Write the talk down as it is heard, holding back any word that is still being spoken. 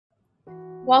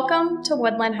Welcome to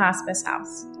Woodland Hospice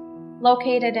House.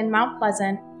 Located in Mount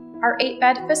Pleasant, our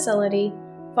 8-bed facility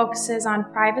focuses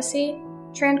on privacy,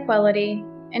 tranquility,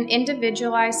 and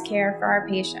individualized care for our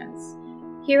patients.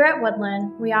 Here at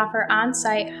Woodland, we offer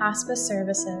on-site hospice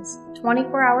services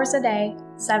 24 hours a day,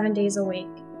 7 days a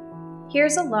week.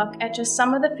 Here's a look at just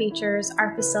some of the features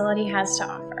our facility has to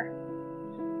offer.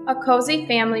 A cozy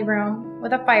family room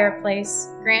with a fireplace,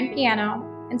 grand piano,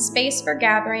 and space for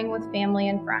gathering with family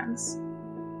and friends.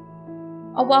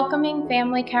 A welcoming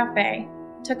family café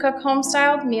to cook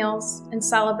home-styled meals and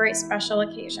celebrate special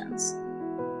occasions.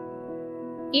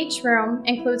 Each room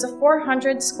includes a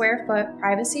 400 square foot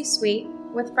privacy suite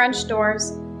with French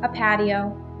doors, a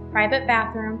patio, private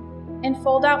bathroom, and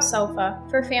fold-out sofa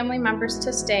for family members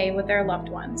to stay with their loved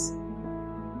ones.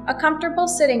 A comfortable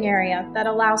sitting area that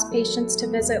allows patients to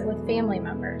visit with family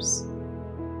members.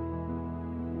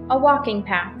 A walking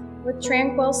path with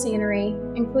tranquil scenery,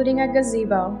 including a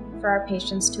gazebo for our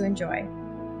patients to enjoy.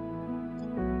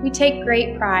 We take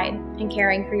great pride in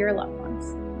caring for your loved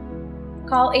ones.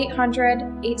 Call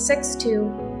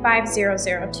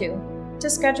 800-862-5002 to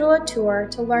schedule a tour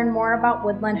to learn more about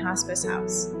Woodland Hospice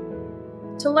House.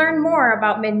 To learn more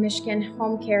about Mid-Michigan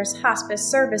Home Care's hospice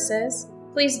services,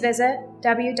 please visit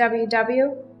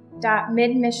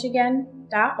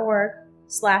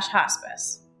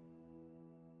www.midmichigan.org/hospice.